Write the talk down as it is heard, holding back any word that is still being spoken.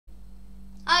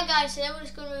Hi guys, today we're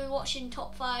just going to be watching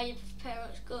top 5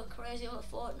 parents go crazy over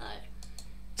Fortnite.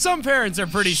 Some parents are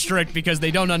pretty strict because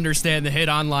they don't understand the hit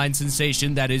online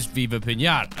sensation that is Viva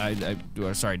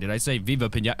Pinata. Sorry, did I say Viva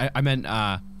Pinata? I meant,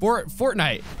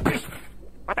 Fortnite.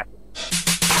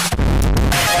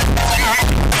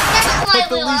 But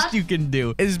the least you can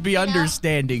do is be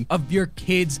understanding of your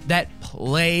kids that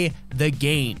play the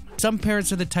game. Some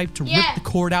parents are the type to rip the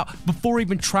cord out before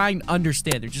even trying to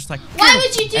understand. They're just like, why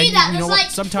would you do that? You know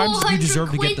what? Sometimes you deserve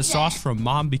to get the sauce from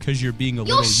mom because you're being a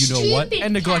little, you know what,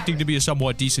 and neglecting to be a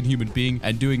somewhat decent human being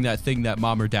and doing that thing that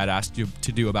mom or dad asked you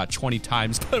to do about 20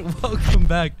 times. But welcome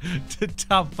back to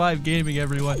Top 5 Gaming,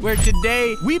 everyone, where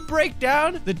today we break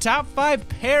down the top 5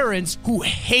 parents who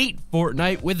hate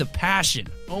Fortnite with a passion.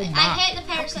 Oh my. I hate the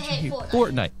parents that hate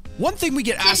Fortnite. One thing we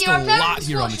get asked a lot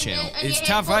here on the channel is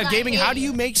Top 5 Gaming, how do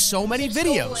you make so many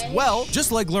videos? Well,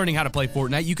 just like learning how to play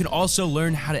Fortnite, you can also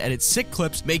learn how to edit sick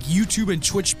clips, make YouTube and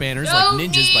Twitch banners like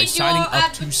ninjas by signing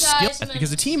up to skill.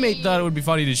 Because a teammate thought it would be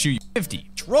funny to shoot you 50.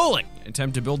 Trolling.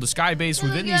 Attempt to build a sky base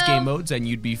within these game modes and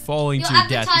you'd be falling to your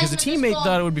death because a teammate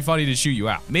thought it would be funny to shoot you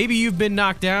out. Maybe you've been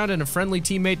knocked down and a friendly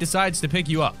teammate decides to pick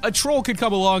you up. A troll could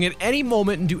come along at any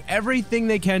moment and do everything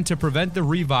they can to prevent the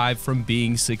revive from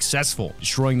being successful,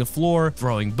 destroying the floor,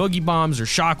 throwing boogie bombs or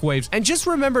shockwaves. And just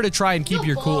remember to try and keep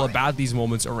your cool about these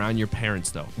moments around your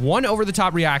parents though. One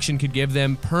over-the-top reaction could give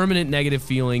them permanent negative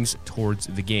feelings towards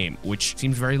the game, which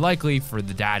seems very likely for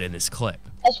the dad in this clip.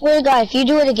 I swear to God, if you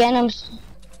do it again, I'm...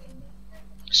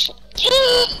 Stop!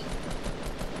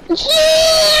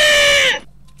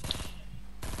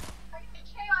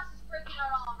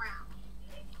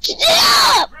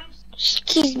 She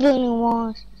keeps building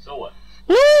walls. So what?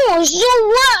 No, so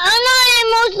what? I'm not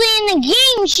mostly in the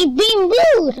game. She's being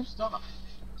rude. Stop.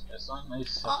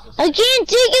 Nice. I can't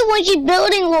take it when she's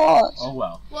building walls. Oh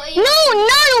well. No,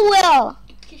 not a well.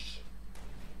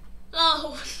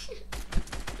 Oh.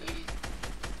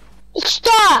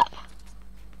 Stop!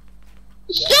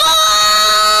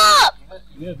 Stop!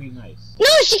 You gotta be nice. No,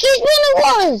 she keeps building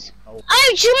walls. Oh.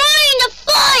 I'm trying to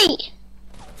fight.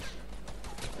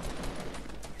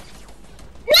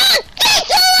 No, thanks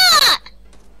a lot.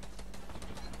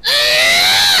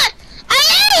 I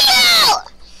hate you.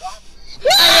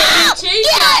 No,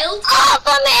 get off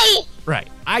of me. Right.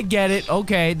 I get it.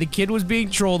 Okay, the kid was being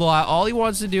trolled a lot. All he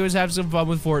wants to do is have some fun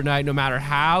with Fortnite, no matter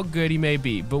how good he may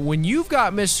be. But when you've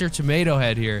got Mr. Tomato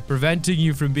Head here preventing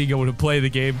you from being able to play the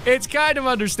game, it's kind of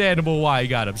understandable why he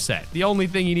got upset. The only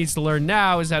thing he needs to learn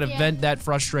now is how to vent that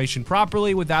frustration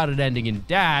properly without it ending in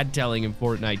dad telling him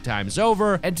Fortnite time's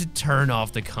over and to turn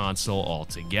off the console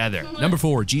altogether. Number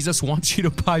 4, Jesus wants you to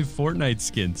buy Fortnite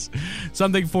skins.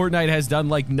 Something Fortnite has done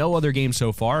like no other game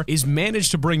so far is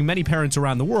managed to bring many parents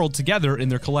around the world together in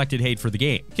their collected hate for the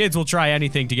game. Kids will try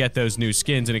anything to get those new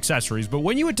skins and accessories, but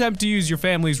when you attempt to use your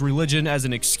family's religion as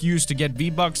an excuse to get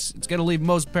V-Bucks, it's gonna leave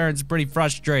most parents pretty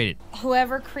frustrated.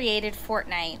 Whoever created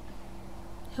Fortnite,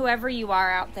 whoever you are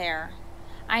out there,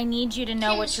 I need you to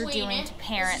know what you're doing to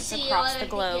parents across the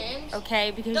globe,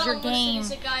 okay? Because your game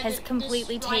has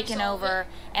completely taken over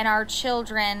and our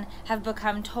children have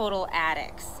become total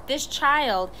addicts. This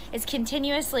child is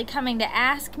continuously coming to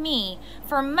ask me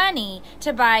for money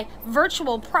to buy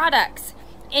virtual products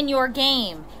in your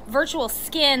game, virtual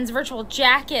skins, virtual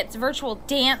jackets, virtual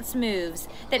dance moves,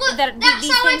 these things that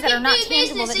are not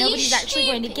tangible, that nobody's actually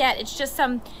going to get. It's just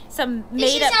some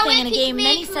made-up thing in a game. And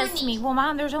then he says to me, well,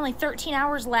 Mom, there's only 13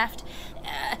 hours left,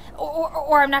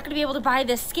 or I'm not going to be able to buy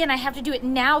this skin. I have to do it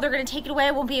now. They're going to take it away.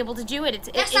 I won't be able to do it.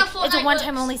 It's a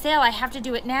one-time only sale. I have to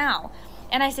do it now.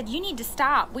 And I said, you need to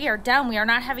stop. We are done. We are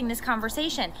not having this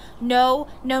conversation. No,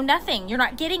 nothing. You're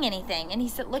not getting anything. And he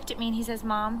looked at me and he says,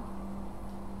 Mom,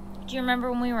 do you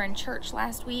remember when we were in church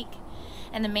last week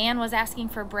and the man was asking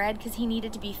for bread because he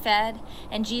needed to be fed,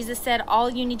 and Jesus said, all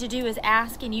you need to do is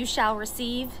ask and you shall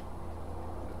receive?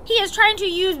 He is trying to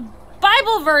use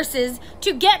Bible verses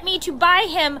to get me to buy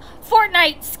him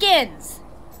Fortnite skins.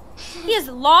 He has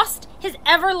lost his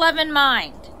ever-loving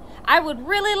mind. I would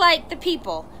really like the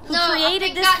people who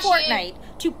created this Fortnite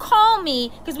to call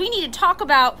me, because we need to talk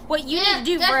about what you need to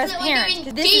do for us parents,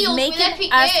 because this is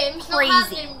making us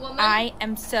crazy. I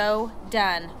am so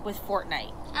done with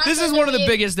Fortnite. This is one of the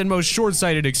biggest and most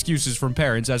short-sighted excuses from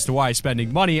parents as to why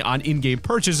spending money on in-game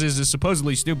purchases is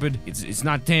supposedly stupid. It's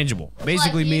not tangible.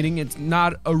 Basically meaning it's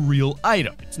not a real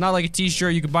item. It's not like a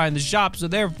t-shirt you can buy in the shop, so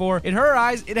therefore, in her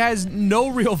eyes, it has no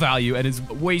real value and is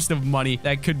a waste of money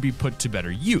that could be put to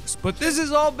better use. But this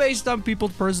is all based on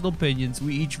people's personal opinions.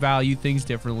 We each value things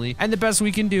differently, and the best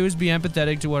we can do is be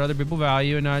empathetic to what other people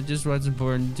value and not just what's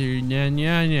important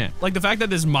to Like the fact that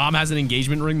this mom has an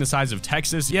engagement ring the size of of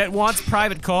Texas, yet wants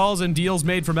private calls and deals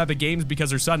made from Epic Games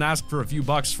because her son asked for a few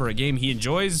bucks for a game he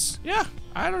enjoys? Yeah,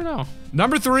 I don't know.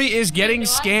 Number 3 is getting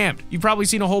scammed. You've probably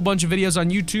seen a whole bunch of videos on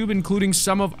YouTube, including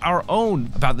some of our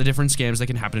own, about the different scams that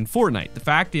can happen in Fortnite. The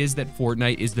fact is that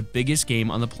Fortnite is the biggest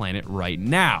game on the planet right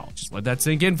now. Just let that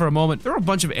sink in for a moment. There are a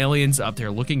bunch of aliens up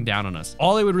there looking down on us.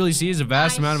 All they would really see is a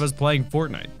vast amount of us playing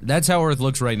Fortnite. That's how Earth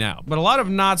looks right now. But a lot of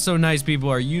not so nice people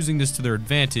are using this to their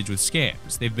advantage with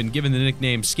scams. They've been given the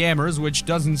nickname scammers, which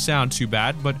doesn't sound too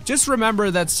bad, but just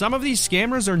remember that some of these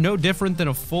scammers are no different than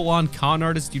a full-on con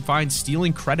artist you'd find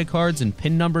stealing credit cards and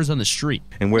PIN numbers on the street.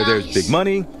 And where there's big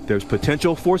money, there's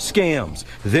potential for scams.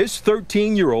 This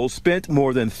 13-year-old spent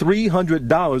more than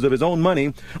 $300 of his own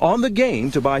money on the game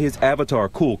to buy his avatar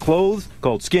cool clothes,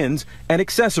 called skins, and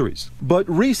accessories. But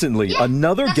recently,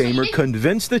 another gamer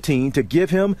convinced the teen to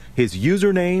give him his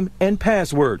username and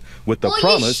password with the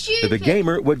promise that the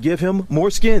gamer would give him more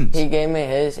skins. He gave me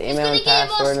his email and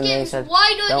password and then he said,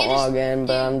 don't log in,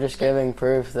 but I'm just giving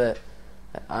proof that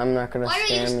I'm not going to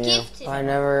scam you. I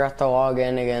never got to log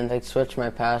in again. They switched my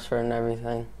password and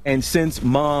everything. And since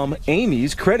Mom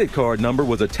Amy's credit card number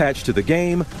was attached to the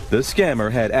game, the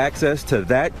scammer had access to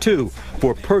that too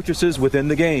for purchases within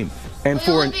the game. And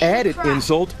for an added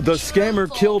insult, the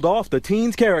scammer killed off the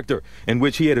teen's character, in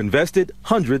which he had invested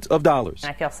hundreds of dollars.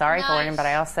 I feel sorry for him, but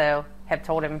I also have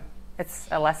told him it's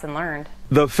a lesson learned.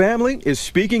 The family is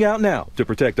speaking out now to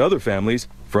protect other families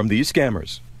from these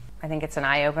scammers. I think it's an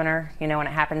eye-opener, you know, when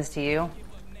it happens to you.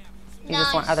 You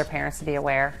just want other parents to be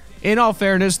aware. In all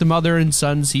fairness, the mother and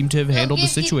son seem to have handled the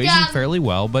situation fairly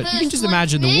well, but you can just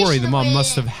imagine the worry the mom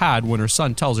must have had when her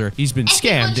son tells her he's been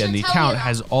scammed and the account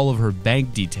has all of her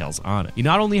bank details on it. He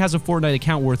not only has a Fortnite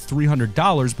account worth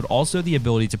 $300, but also the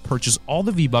ability to purchase all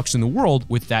the V-Bucks in the world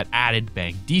with that added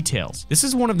bank details. This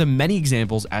is one of the many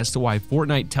examples as to why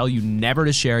Fortnite tell you never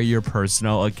to share your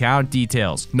personal account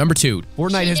details. Number 2,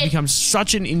 Fortnite has become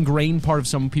such an ingrained part of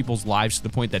some people's lives to the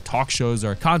point that talk shows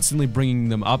are constantly bringing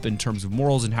them up in terms of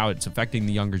morals and how it's affecting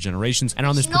the younger generations. And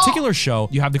on this particular show,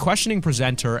 you have the questioning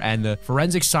presenter and the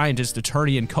forensic scientist,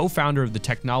 attorney, and co-founder of the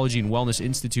Technology and Wellness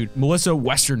Institute, Melissa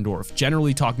Westerndorf,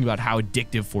 generally talking about how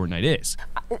addictive Fortnite is.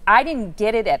 I didn't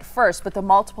get it at first, but the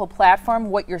multiple platform,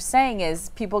 what you're saying is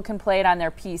people can play it on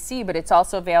their PC, but it's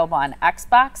also available on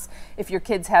Xbox if your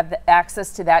kids have the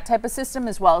access to that type of system,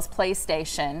 as well as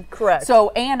PlayStation. Correct. So,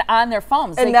 and on their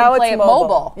phones, and they now can play it's it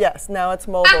mobile. Yes, now it's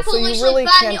mobile. Apple so you really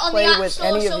can play with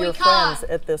any of your can't. friends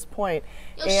at this point.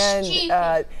 You're And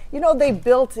you know, they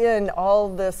built in all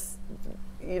this,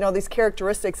 you know, these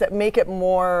characteristics that make it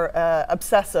more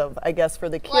obsessive, I guess, for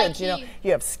the kids. You know,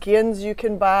 you have skins you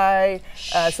can buy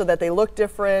so that they look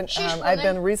different. I've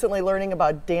been recently learning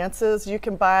about dances you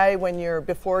can buy when you're,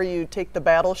 before you take the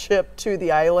battleship to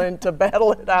the island to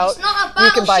battle it out. It's not a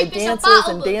you can buy battleship, it's a dances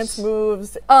and battle dance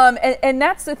moves. And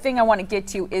that's the thing I want to get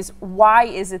to is why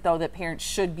is it though that parents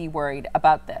should be worried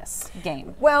about this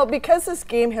game? Well, because this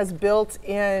game has built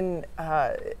in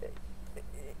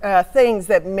things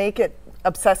that make it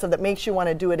obsessive, that makes you want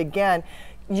to do it again.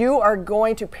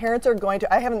 Parents are going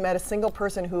to, I haven't met a single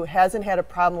person who hasn't had a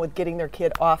problem with getting their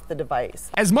kid off the device.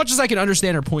 As much as I can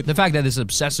understand her point, the fact that this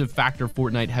obsessive factor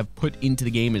Fortnite have put into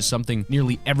the game is something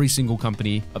nearly every single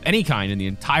company of any kind in the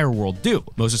entire world do.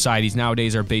 Most societies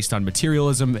nowadays are based on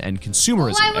materialism and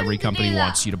consumerism. Every company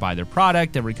wants you to buy their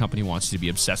product. Every company wants you to be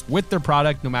obsessed with their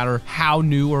product, no matter how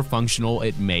new or functional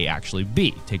it may actually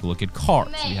be. Take a look at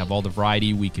cars. We have all the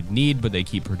variety we could need, but they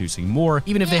keep producing more,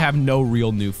 even if they have no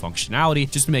real new functionality,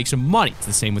 just to make some money. It's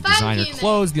the same with designer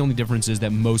clothes. The only difference is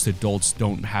that most adults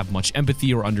don't have much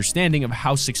empathy or understanding of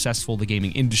how successful the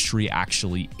gaming industry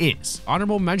actually is.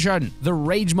 Honorable mention, the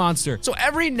Rage Monster. So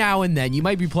every now and then you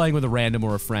might be playing with a random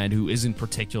or a friend who isn't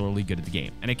particularly good at the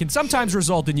game, and it can sometimes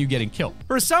result in you getting killed.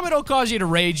 For some, it'll cause you to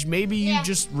rage. Maybe you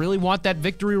just really want that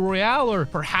victory royale, or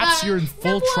perhaps you're in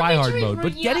full tryhard mode,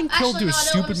 but getting killed to a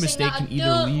stupid mistake can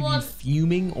either leave you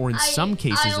fuming or in some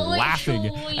cases laughing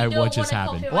at what just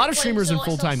happened. A lot of streamers and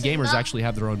full-time gamers actually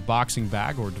have their own boxing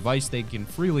bag or device they can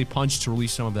freely punch to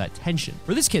release some of that tension.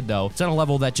 For this kid though, it's on a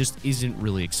level that just isn't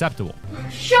really acceptable.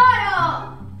 Shut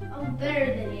up! I'm better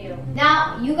than you.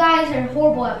 Now, you guys are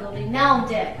horrible at building. Now I'm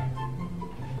dead.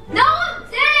 Now I'm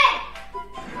dead!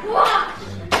 Watch!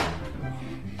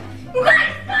 You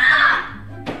guys stop!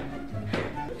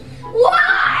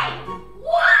 Why?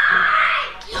 Why?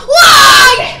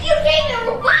 Why? You gave me a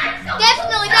revive so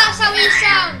Definitely, that's how he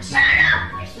sounds. Shut up!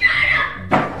 Shut up!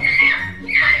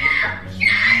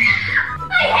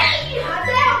 I hate you!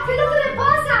 Mateo, ¿qué es lo que le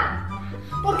pasa?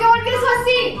 ¿Por qué volvió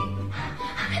así?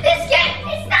 This game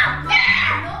is not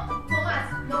fair! No más.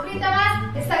 No grita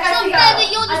más. Está castigado. It's not fair that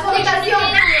you're just pushing the game.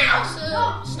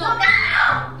 No, no, no.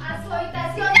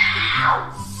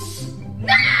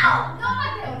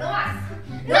 Mateo, no más.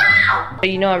 No!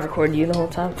 You know I've recorded you the whole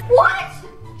time. What?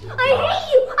 I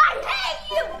hate you! I hate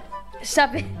you!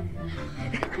 Stop it.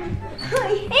 I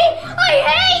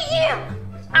hate you!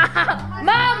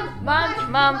 Mom!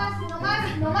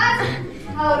 No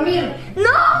más.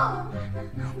 No!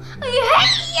 I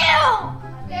hate you!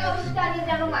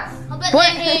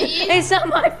 What? It's not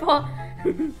my fault.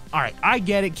 All right, I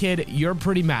get it, kid. You're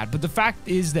pretty mad. But the fact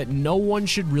is that no one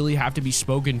should really have to be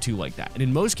spoken to like that. And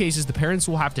in most cases, the parents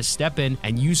will have to step in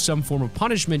and use some form of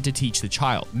punishment to teach the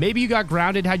child. Maybe you got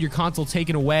grounded, had your console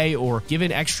taken away, or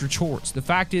given extra chores. The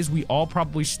fact is, we all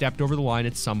probably stepped over the line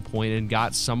at some point and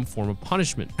got some form of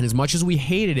punishment. And as much as we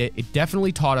hated it, it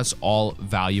definitely taught us all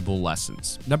valuable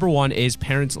lessons. Number one is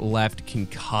parents left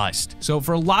concussed. So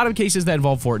for a lot of cases that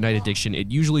involve Fortnite addiction, it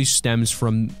usually stems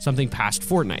from something past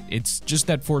Fortnite. It's just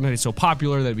that Fortnite is so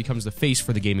popular that it becomes the face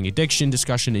for the gaming addiction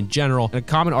discussion in general. And a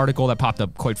common article that popped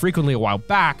up quite frequently a while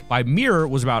back by Mirror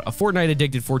was about a Fortnite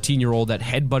addicted 14-year-old that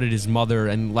headbutted his mother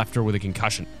and left her with a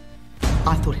concussion.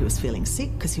 I thought he was feeling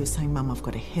sick because he was saying, Mum, I've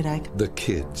got a headache. The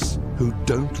kids who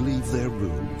don't leave their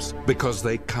rooms because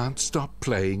they can't stop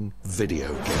playing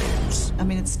video games. I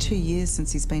mean, it's 2 years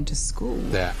since he's been to school.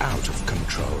 They're out of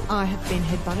control. I have been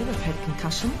headbutted, I've had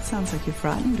concussion. Sounds like you're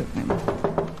frightened of him.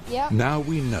 Yeah. Now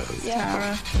we know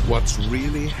what's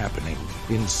really happening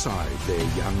inside their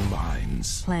young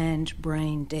minds. Planned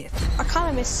brain death. I kind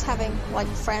of miss having, like,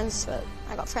 friends, but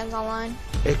I got friends online.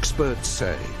 Experts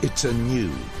say it's a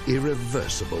new,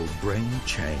 irreversible brain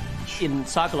change. In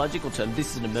psychological terms,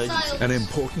 this is an emergency. An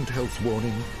important health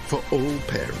warning for all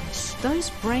parents.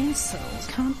 Those brain cells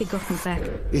can't be gotten back.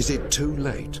 Is it too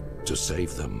late to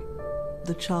save them?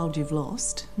 The child you've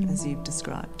lost, as you've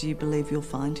described, do you believe you'll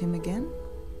find him again?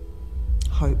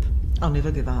 Hope. I'll never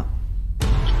give up.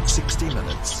 60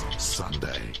 Minutes,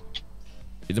 Sunday.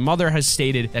 The mother has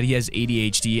stated that he has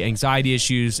ADHD, anxiety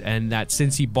issues, and that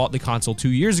since he bought the console 2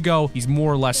 years ago, he's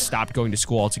more or less stopped going to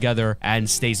school altogether and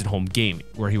stays at home gaming,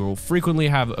 where he will frequently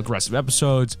have aggressive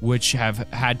episodes, which have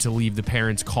had to leave the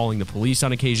parents calling the police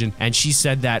on occasion. And she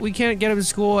said that we can't get him to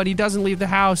school and he doesn't leave the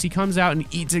house. He comes out and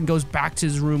eats and goes back to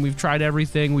his room. We've tried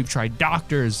everything. We've tried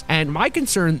doctors. And my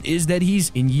concern is that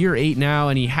he's in year 8 now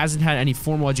and he hasn't had any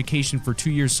formal education for 2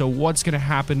 years. So what's going to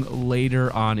happen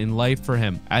later on in life for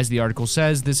him? As the article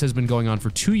says, this has been going on for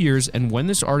 2 years, and when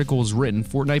this article was written,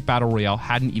 Fortnite Battle Royale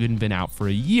hadn't even been out for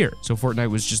a year. So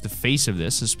Fortnite was just the face of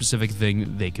this, a specific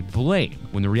thing they could blame.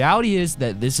 When the reality is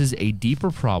that this is a deeper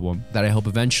problem that I hope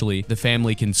eventually the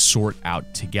family can sort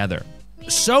out together.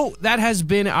 So that has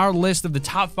been our list of the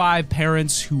top 5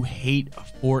 parents who hate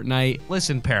Fortnite.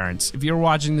 Listen, parents, if you're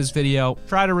watching this video,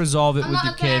 try to resolve it with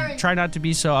your kid. Try not to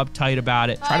be so uptight about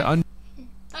it. Try to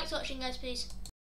Thanks for watching, guys, please.